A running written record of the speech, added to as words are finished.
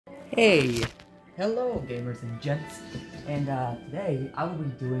Hey! Hello gamers and gents, and today I will be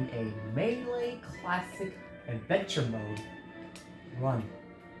doing a Melee Classic Adventure Mode run.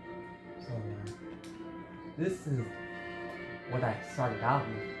 So this is what I started out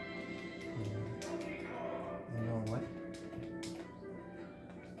with. You know what?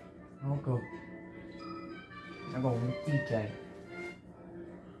 I'll go with DK.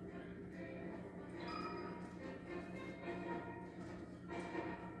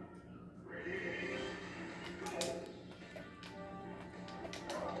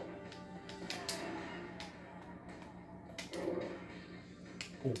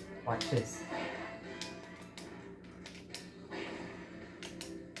 Oh, watch this.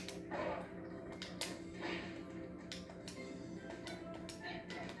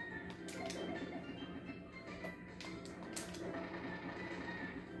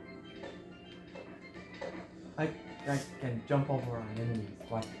 I can jump over on enemies.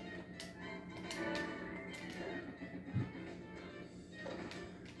 Watch.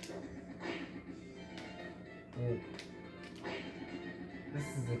 Oh. This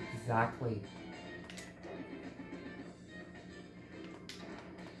is exactly.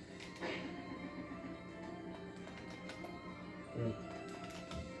 Oh.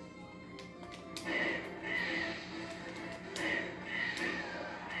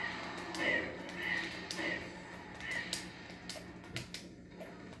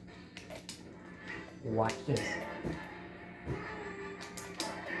 Watch this.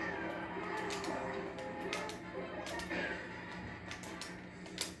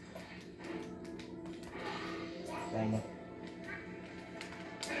 Dang it.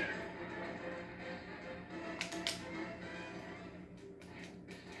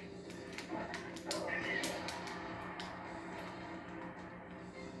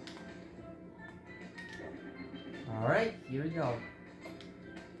 Alright, here we go.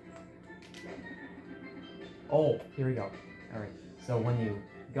 Oh, here we go. Alright, so when you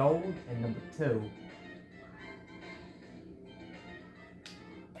go in number 2.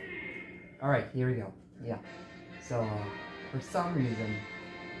 Alright, here we go. Yeah. So, for some reason,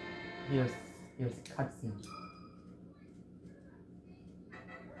 here's a cutscene.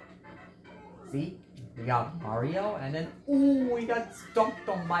 See? We got Mario, and then, ooh, we got stomped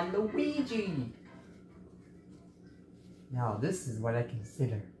on by Luigi! Now, this is what I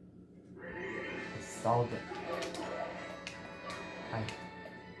consider nostalgia.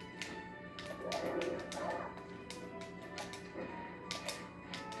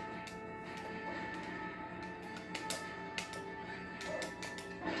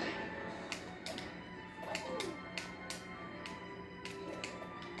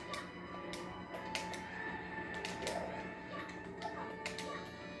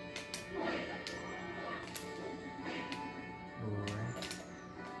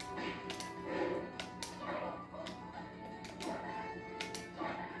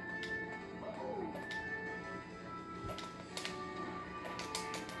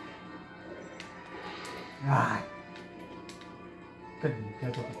 Ah, couldn't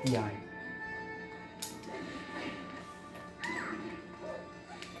get with the eye.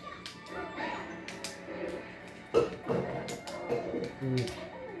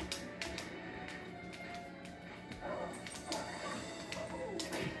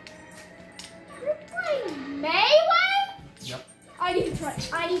 You're playing Melee? Yep. I need to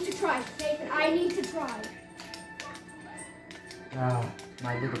try. Nathan, I need to try.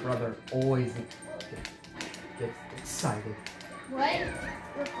 My little brother always gets excited. What?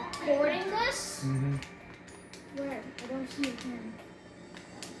 You're recording this? Mm-hmm. Where? I don't see it here.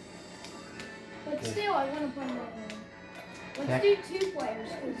 But still, I want to play Melee. Let's do 2 players,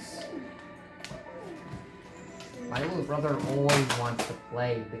 because... My little brother always wants to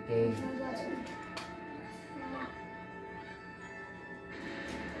play the game.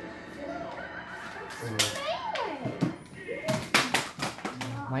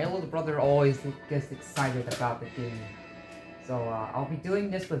 My little brother always gets excited about the game. So I'll be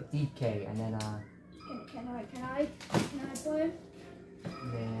doing this with DK, and then Can I play?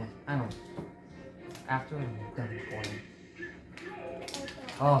 Nah, I don't. After I'm done recording.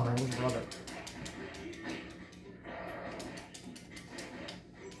 Oh, my little brother.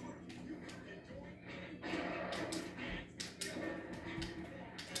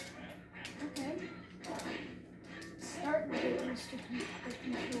 Okay. Start with the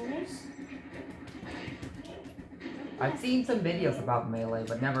controls. I've seen some videos about Melee,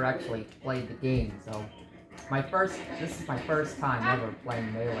 but never actually played the game, so this is my first time ever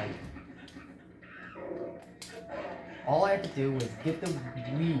playing Melee. All I have to do is get the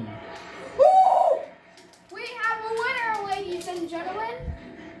Wii. Woo! We have a winner, ladies and gentlemen.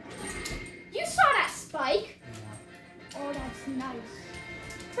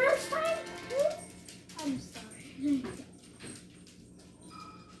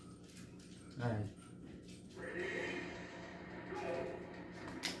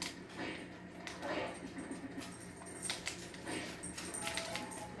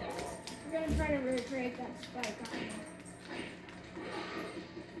 to recreate that spike on me.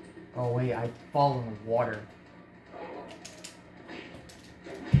 Oh wait, I fall in the water.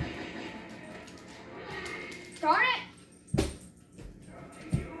 Darn it!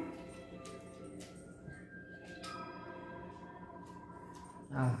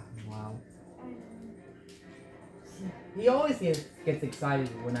 Ah, wow. He always gets excited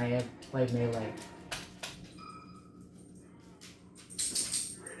when I play Melee.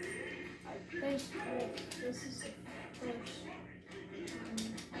 This is the first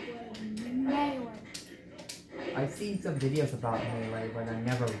Melee. I've seen some videos about Melee, but I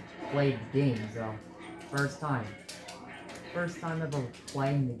never played the game, so first time. First time ever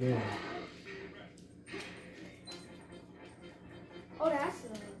playing the game. Oh, that's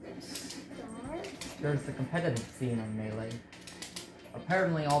a start. There's the competitive scene on Melee.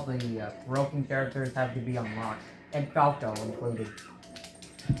 Apparently all the broken characters have to be unlocked, and Falco included.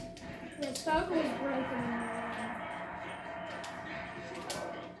 Yeah, Falco was broken.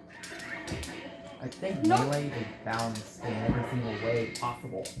 I think Melee is balanced in every single way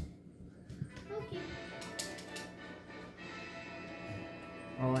possible. Okay.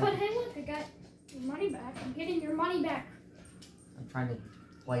 Well, But hey, look, I got your money back. I'm getting your money back. I'm trying to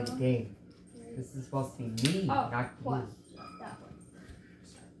play the game. This is supposed to be me, not you. What? That one.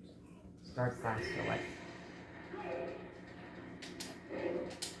 Start / select.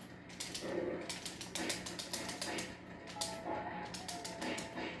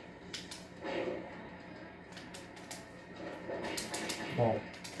 Whoa.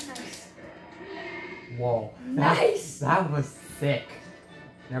 Nice. Whoa. Nice. That was sick.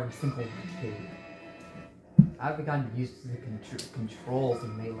 Never single two. I've gotten used to the controls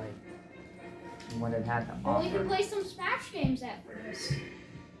in Melee. And what it had to Well, offer. we can play some Smash games after this.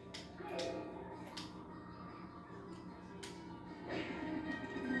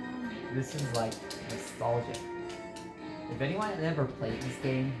 This is like nostalgic. If anyone had ever played this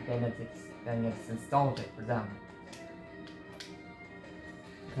game, then it's nostalgic for them.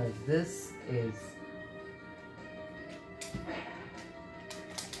 Because this is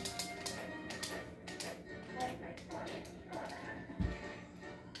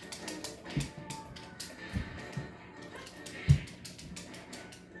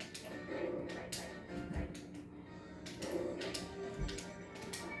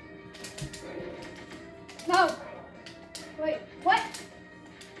No. Wait, what?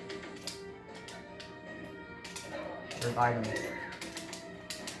 there's items.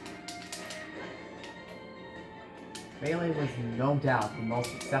 Melee was no doubt the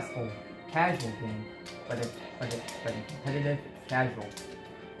most successful casual game, but in competitive, it's casual.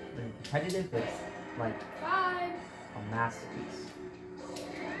 But in competitive, it's like Bye. a masterpiece.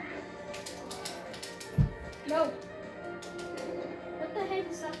 No. What the heck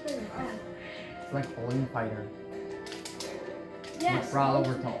is that thing? Oh. It's like Balloon Fighter. Yes. With Brawl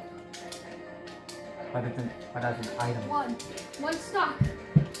over top. But as an item. One stock.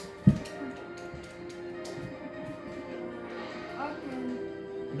 Okay.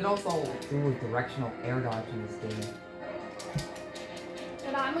 You can also do a directional air dodge in this game.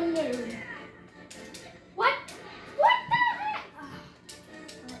 But I'm a noob. What? What the heck?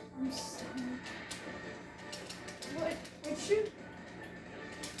 I'm sorry. What? Wait, shoot.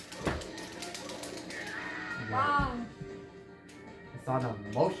 Wow. It's not a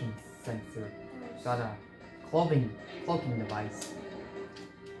motion sensor. It's not a cloaking device.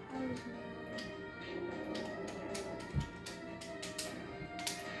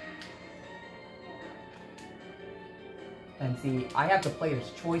 And see, I have the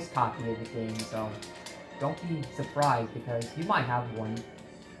player's choice copy of the game, so don't be surprised because you might have one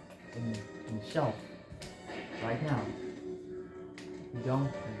in the shelf right now. If you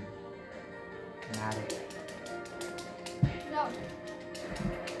don't, then add it. No.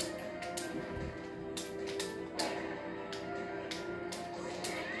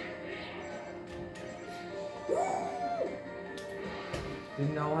 Do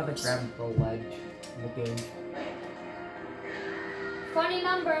you know how to grab the ledge in the game? Funny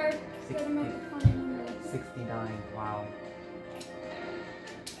number. 60, Gotta make a funny number. 69, wow.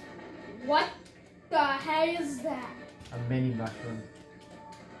 What the heck is that? A mini mushroom.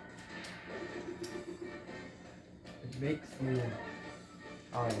 It makes you...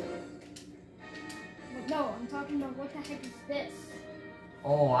 Oh. No, I'm talking about what the heck is this?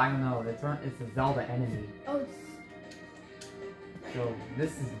 Oh, I don't know. It's a Zelda enemy. Oh, it's... So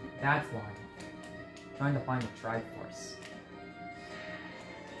that's why. I'm trying to find a Triforce.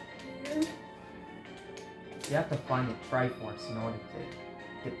 here. You have to find a Triforce in order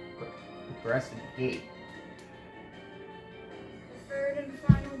to get the rest of the gate. The third and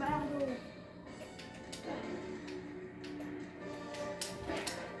final battle.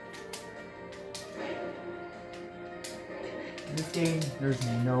 In this game, there's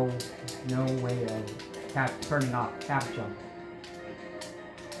no way of turning off cap jump.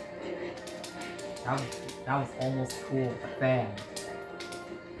 That was almost cool. The fan.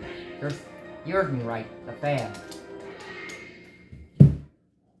 You heard me right. The fan.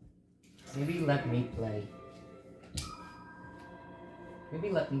 Maybe let me play. Maybe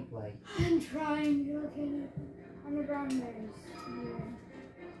let me play. I'm trying to look in underground maze. Yeah.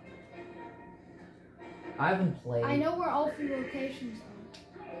 I haven't played. I know where all 3 locations are.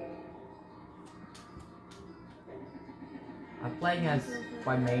 I'm playing as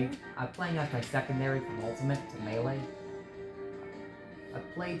my secondary from Ultimate to Melee. I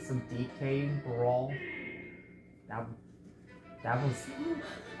played some DK Brawl. That was.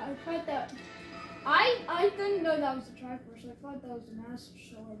 I thought that. I didn't know that was a Triforce. I thought that was a Master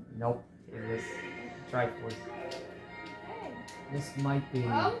Sword. Nope, it was Triforce. Hey. This might be.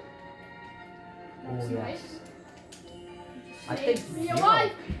 Well, that's Oh, yeah. nice. I think me Zero.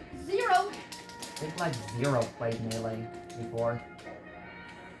 alive. 0. I think like Zero played Melee before.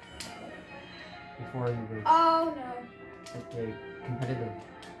 Before he was Oh no. like a competitive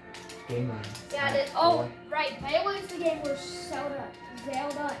gamer. Yeah, I did. Oh, right. Melee is the game where Zelda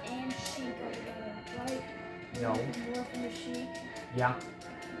and Sheik are together, right? No. You can morph into Sheik. Yeah.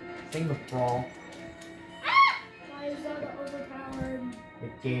 Same with Brawl. Why is Zelda overpowered? The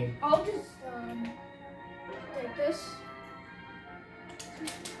game. I'll just take this.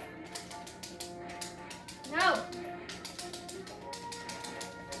 No.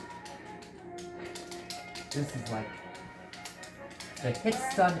 This is like the hit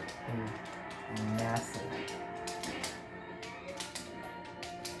stun is massive.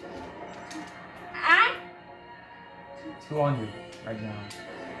 Ah! 200 right now.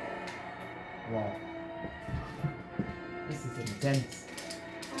 Wow. This is intense.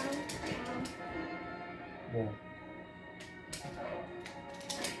 Whoa.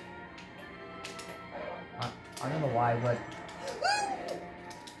 I don't know why, but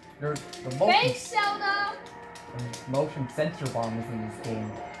there's the Thanks, Zelda! motion sensor bomb is in this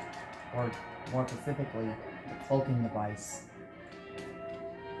game, or more specifically, the cloaking device.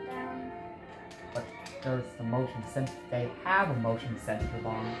 Down. But there's the motion sensor. They have a motion sensor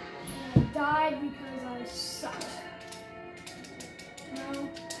bomb. I died because I sucked. No.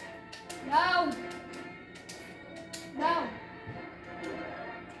 No! No!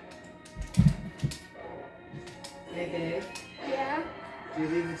 Hey Dave, Yeah? do you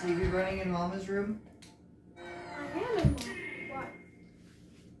leave the TV running in Mama's room? I am in one. What?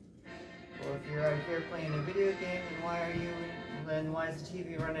 Well, if you're out here playing a video game, then why is the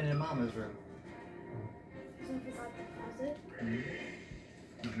TV running in Mama's room? Because I forgot to pause it.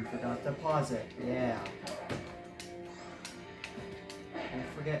 You forgot to pause it. Yeah.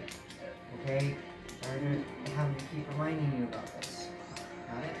 Don't forget. Okay? Sorry to have to keep reminding you about this.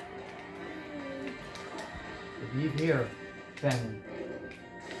 Got it? If you hear, family.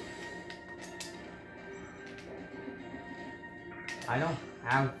 I don't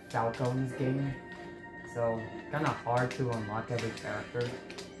have Falco in this game, so it's kinda hard to unlock every character.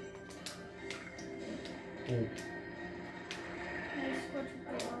 Ooh.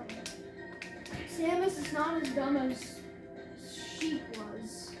 Samus is not as dumb as Sheik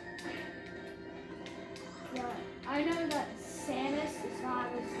was. But I know that Samus is not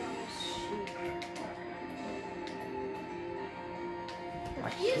as dumb as Sheik.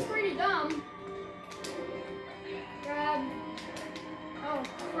 But he is pretty dumb. Grab. Oh,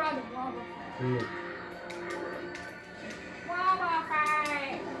 grab a lava fight. Ooh. Lava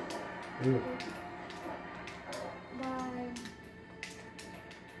fight! Ooh. Bye.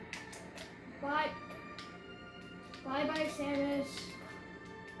 Bye. Bye bye, Samus.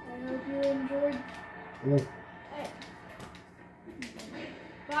 I hope you enjoyed. Ooh. Hey.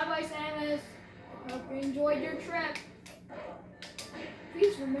 Bye bye, Samus. I hope you enjoyed your trip.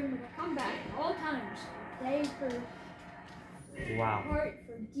 Please remember to come back at all times. Day for Wow. heart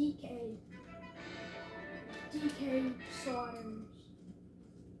for DK. DK slaughters.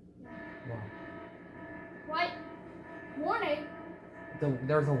 Wow. What? Warning.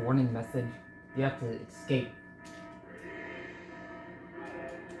 There's a warning message. You have to escape.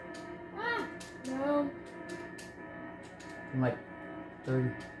 Ah, no. In like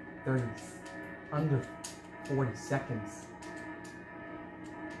 30, under 40 seconds.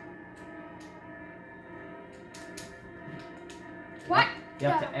 What? You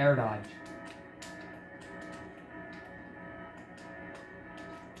have to air dodge.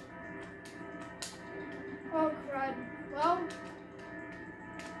 Oh, crud. Well.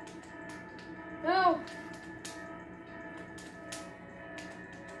 No.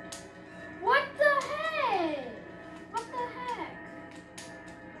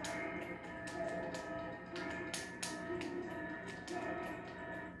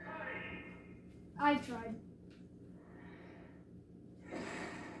 I tried.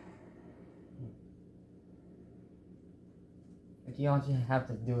 Like, you all you have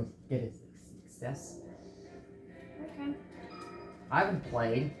to do is get a success. Okay. I haven't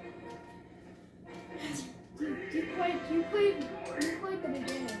played. You played the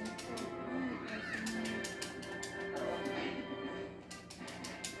beginning. So I wanna play some more.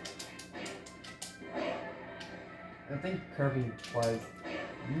 I think Kirby was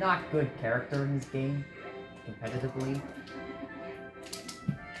not good character in this game, competitively.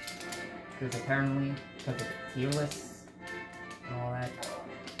 Because apparently, because of tier lists and all that.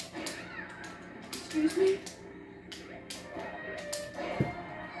 Excuse me?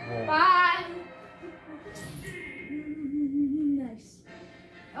 Whoa. Bye! Nice.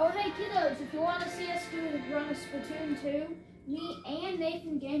 Oh, hey kiddos, if you want to see us run a Splatoon 2, me and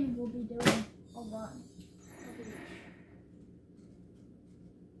Nathan Gaming will be doing a run.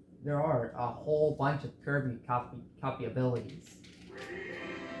 There are a whole bunch of Kirby copy abilities.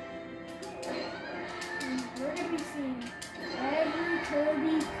 And we're going to be seeing every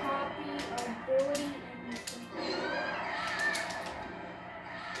Kirby copy ability in this game.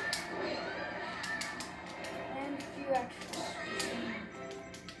 And a few extras.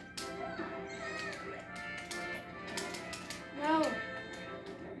 No.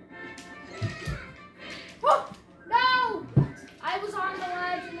 Oh! No! I was on the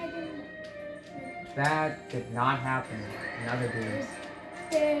ledge and I didn't. That did not happen in other games.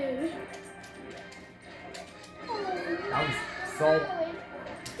 Did. That was so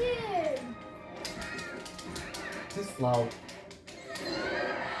It did. too slow.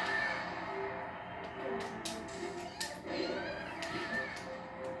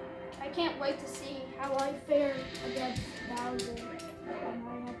 I can't wait to see how I fare against Bowser. And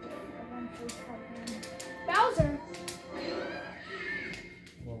I have to eventually fight him. Bowser!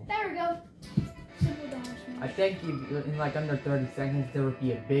 Whoa. There we go. Simple dash I smash. think in like under 30 seconds there would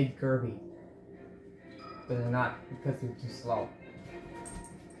be a big Kirby. But they're not because they're too slow.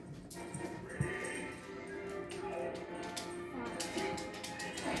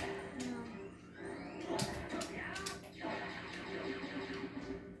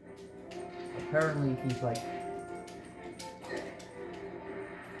 Apparently he's like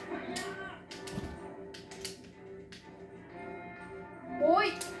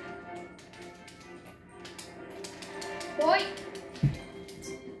Boy! Boy!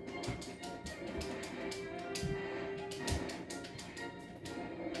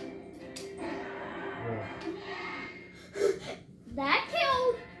 That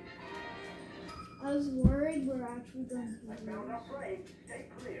killed! I was worried we're actually going to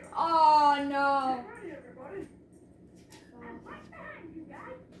lose. Oh no!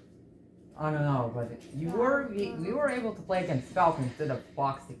 I don't know, but we were able to play against Falcon instead of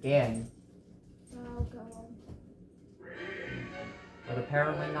Fox again, Oh god. but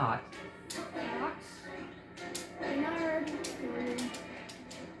apparently not. Fox? Nerd.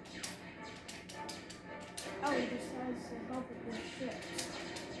 Oh, he just has to help with this shit.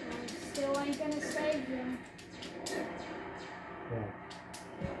 I still ain't gonna save you. Yeah.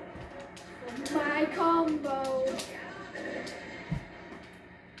 My combo.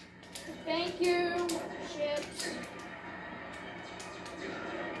 Thank you, ships.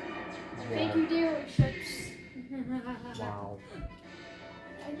 Thank you, dearly, ships. Wow.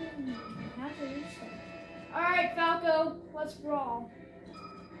 I didn't have to reset. Alright, Falco, let's brawl.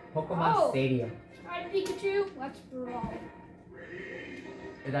 Pokemon Oh. Stadium. Alright, Pikachu, let's brawl.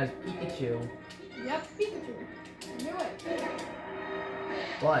 It has Pikachu, Yep, Pikachu. I knew it.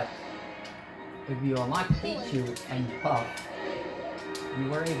 but if you unlock Pichu and Puff, you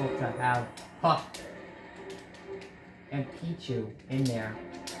were able to have Puff and Pichu in there.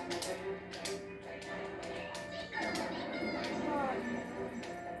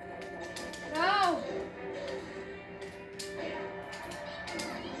 No!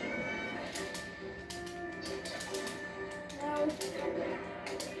 No.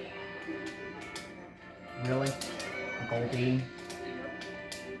 Really? Goldie?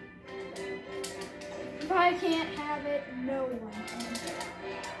 If I can't have it, no one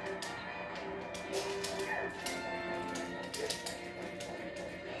can.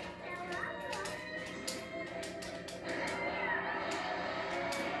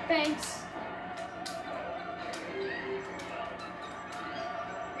 Thanks.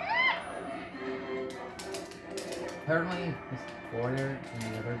 Apparently, this border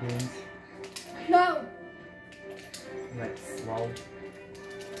in the other games No! is like slow.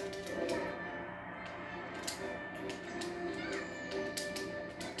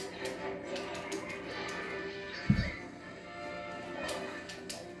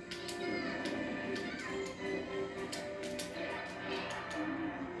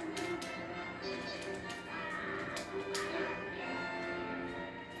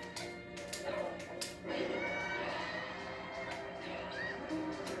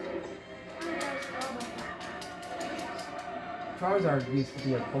 Charizard used to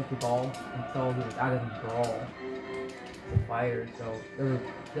be a Pokeball until he was added in Brawl. The fighter, so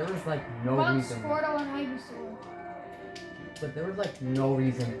there was like no What about reason. Squirtle and Ivysaur? But there was like no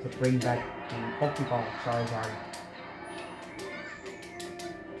reason to bring back the Pokeball Charizard.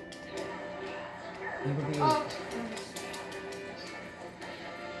 It would be Oh.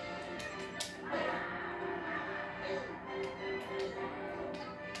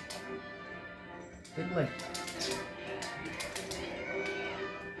 think like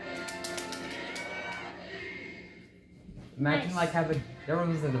imagine Nice. like having there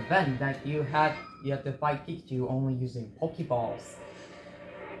was an event that you had to fight Pikachu only using Pokeballs.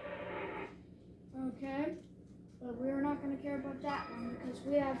 Okay. But we're not going to care about that one because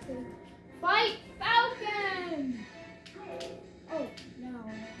we have to fight Falcon! Oh, no,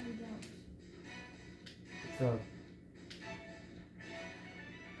 we don't. So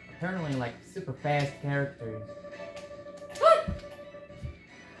apparently like super fast characters.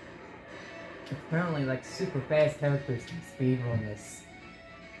 Apparently like super fast characters can speedrun this.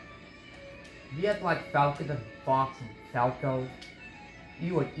 If you had like Falcon and Fox and Falco,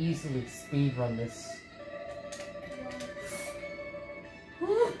 you would easily speedrun this.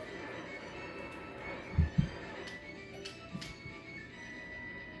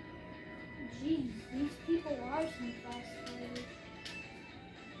 Jeez, these people are some fast players.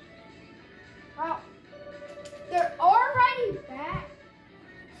 Wow. They're already back.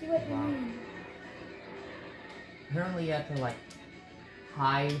 See what you Wow. mean. Apparently you have to like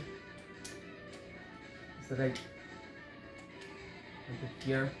hide. So like over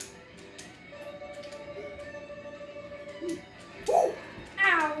here.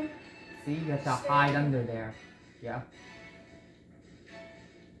 Ow! See, you have to hide under there. Yeah.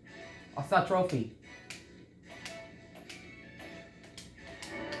 I saw a trophy.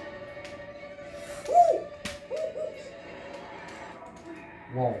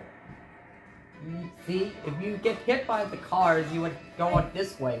 Whoa. See, if you get hit by the cars, you would go out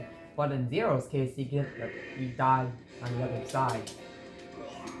this way. But in Zero's case, he died on the other side.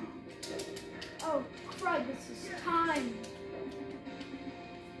 Oh, crud, this is time.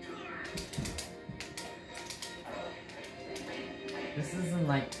 This isn't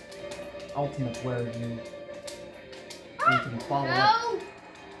like Ultimate where you can follow up. No!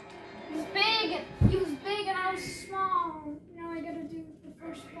 He was big! He was big and I was small. Now I gotta do the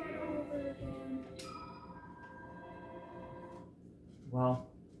first part over again. Well,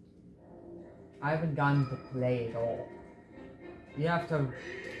 I haven't gotten to play at all. You have to.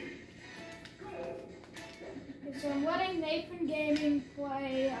 Okay, so I'm letting Nathan Gaming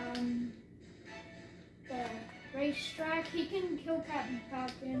play the racetrack. He can kill Captain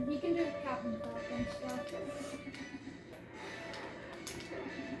Falcon. He can do Captain Falcon stuff.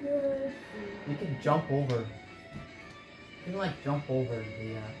 Good. You can jump over. You can like jump over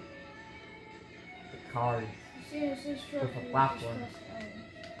the cars. As soon as this trophy With a is platform. pressed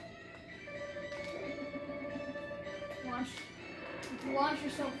A. Launch. You can launch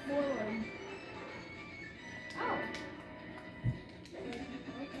yourself forward. Oh.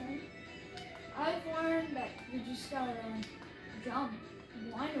 Okay. I've learned that you just gotta jump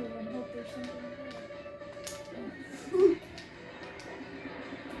blindly and hope there's something there.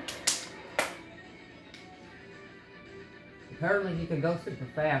 Apparently, you can go super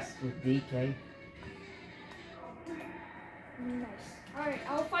fast with DK. Nice. Alright,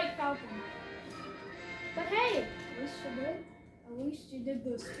 I'll fight Falcon. But hey, at least you did. At least you did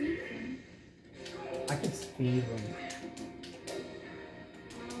the speed thing. I can speed run.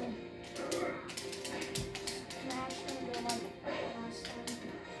 Smash into like last time.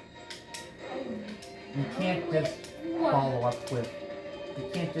 You can't just What? follow up with. You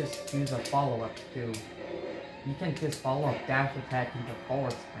can't just use a follow up too. You can't just follow up dash attack into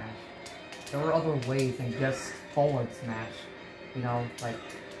forward smash. There are other ways than just forward smash. You know, like.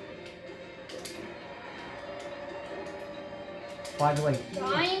 By the way,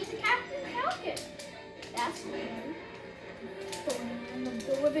 Dying to Captain Falcon. That's weird. Thorn of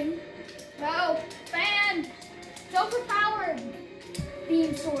the living. No, fan. It's overpowered.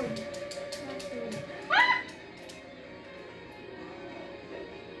 Beam sword. That's good. Ah!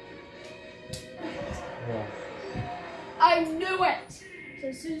 whoa. I knew it. So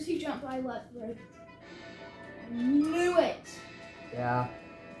as soon as he jumped, I left right. I knew it. Yeah.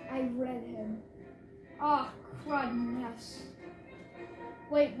 I read him. Oh, crud mess.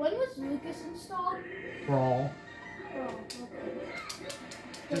 Wait, when was Lucas installed? Brawl. Oh, okay.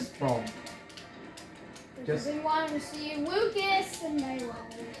 Just brawl. Because I've been wanting to see Lucas and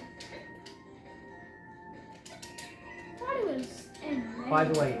Mayweather. I thought it was in Mayweather. By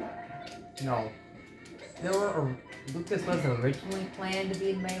the way, no. There were Lucas was originally planned to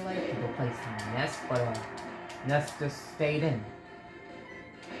be in Melee to replace Ness, but Ness just stayed in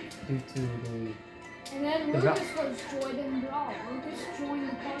due to the. And then Lucas was joined in Brawl. Lucas joined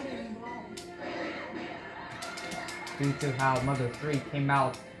the party in Brawl. Due to how Mother 3 came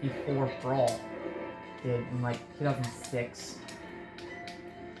out before Brawl did in like 2006.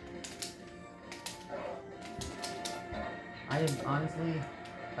 I honestly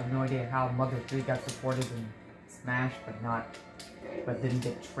have no idea how Mother 3 got supported in Smash, but didn't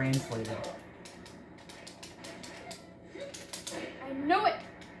get translated. I knew it!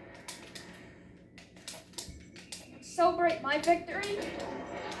 Celebrate my victory!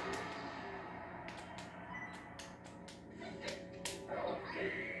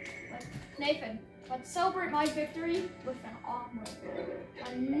 Nathan, let's celebrate my victory with an omelet.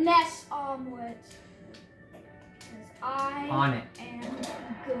 A Ness omelet. Because I am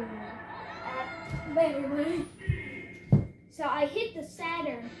good at Melee. So I hit the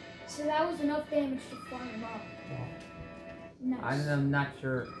Saturn, so that was enough damage to fire him up. Nice. I'm not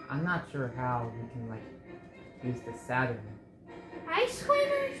sure how we can like use the Saturn. Ice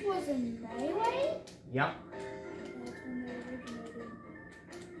Climbers was in Melee? Yep. That's when they originated.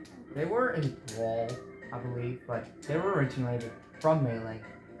 They were in Brawl, I believe, but they were originated from Melee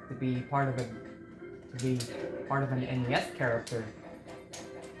to be part of an NES character.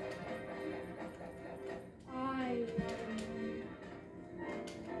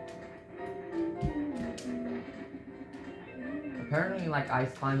 Apparently, like,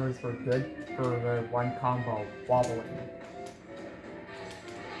 Ice Climbers were good for their one combo, wobbling.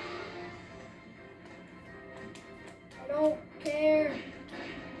 I don't care.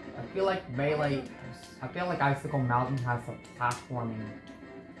 I feel like Melee, Icicle Mountain has some platforming.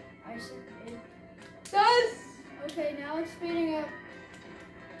 It does! Okay, now it's speeding up.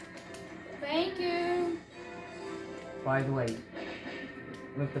 Thank you. By the way,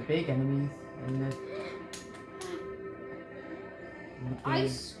 with the big enemies in this,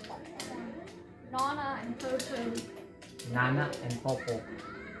 Ice, Nana, and Popo. Nana and Popo.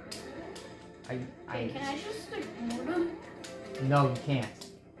 Can I just ignore them? No, you can't.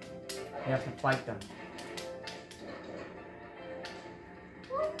 You have to fight them.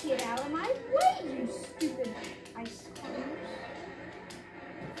 Get out of my way, you stupid ice climbers.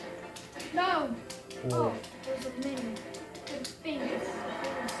 No! Oh, there's a mini. Good thing. If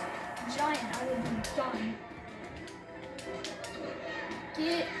it was giant, I would be done.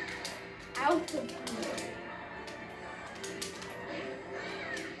 Get out of here.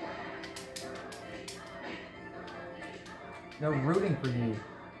 They're rooting for you.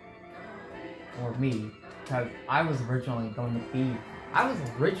 Or me. Because I was originally going to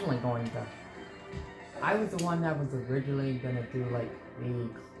I was the one that was originally going to do like the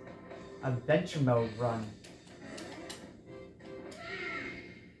adventure mode run.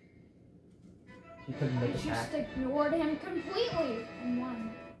 You couldn't make it back. I just ignored him completely and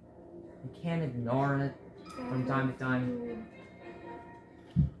won. You can't ignore it from time to time.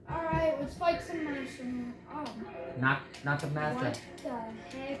 Alright, let's fight some master now. Oh. Not the master. What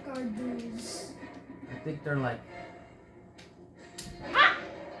the heck are these? I think they're like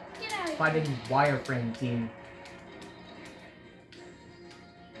Get out of fighting wireframe team.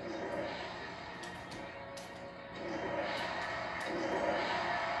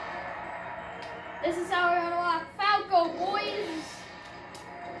 This is how we're gonna lock Falco, boys!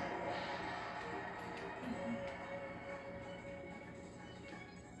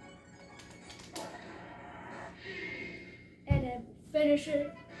 And then finish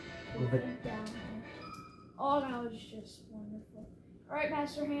it With it. down. Oh, that was just wonderful. Alright,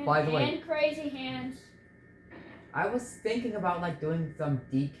 Master Hand. By the way- and Crazy Hands. I was thinking about like doing some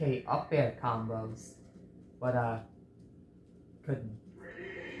DK up air combos, but couldn't.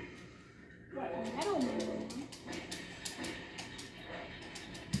 What, Metal Man?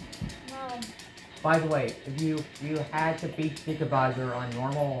 No. By the way, if you had to beat Gigabyzer on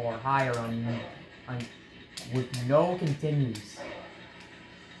normal or higher on with no continues,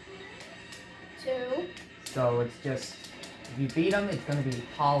 2. so it's just if you beat him, it's gonna be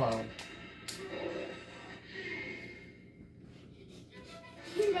hollow.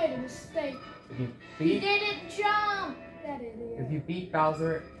 He made a mistake. If you He beat didn't jump! That idiot. if you beat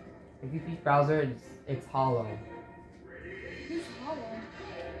Bowser, it's hollow. Who's hollow?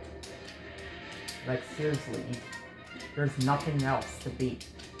 Like seriously, there's nothing else to beat.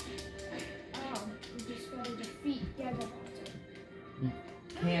 Oh, you just gotta defeat Gigabyzer. You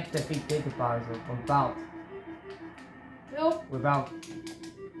can't defeat Gigabyzer Nope. without.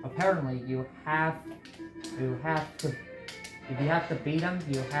 Apparently, you have to If you have to beat them,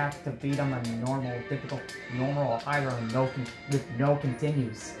 you have to beat them on normal, difficult, normal or higher, and with no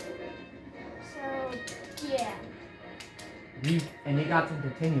continues. So, yeah. And he got some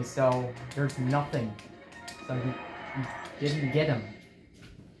continues, so there's nothing. So you didn't get him.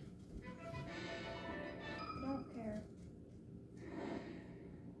 Don't care.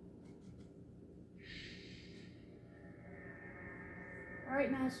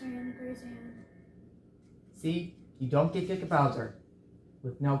 Alright, Master Hand, the Grace Hand. See, you don't get Giga Bowser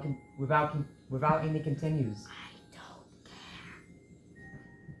without any continues. I don't care. I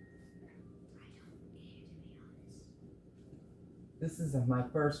don't care, to be honest. This is my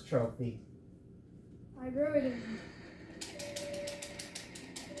first trophy. I really didn't.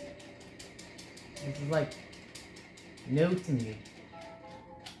 This is like new to me.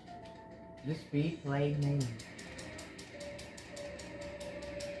 Just play me.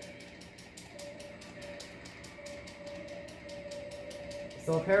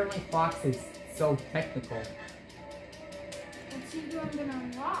 So apparently Fox is so technical. What's he doing gonna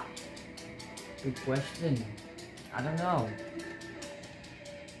unlock? Good question. I don't know.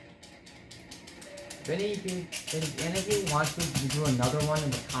 If any of you wants me to do another one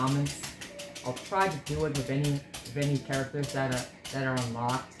in the comments, I'll try to do it with any characters that are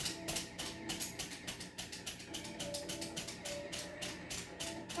unlocked.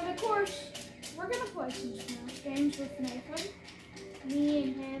 But of course, we're gonna play some Smash games with Nathan. Me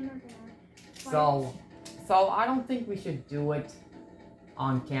and him are gonna fight. So I don't think we should do it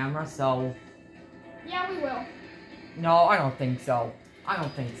on camera, so... Yeah, we will. No, I don't think so. I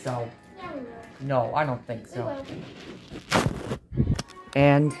don't think so. Yeah, we will. No, I don't think We so. will.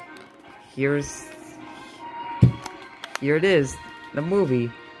 And here it is, the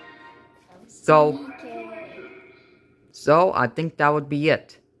movie. So I think that would be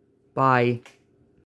it. Bye.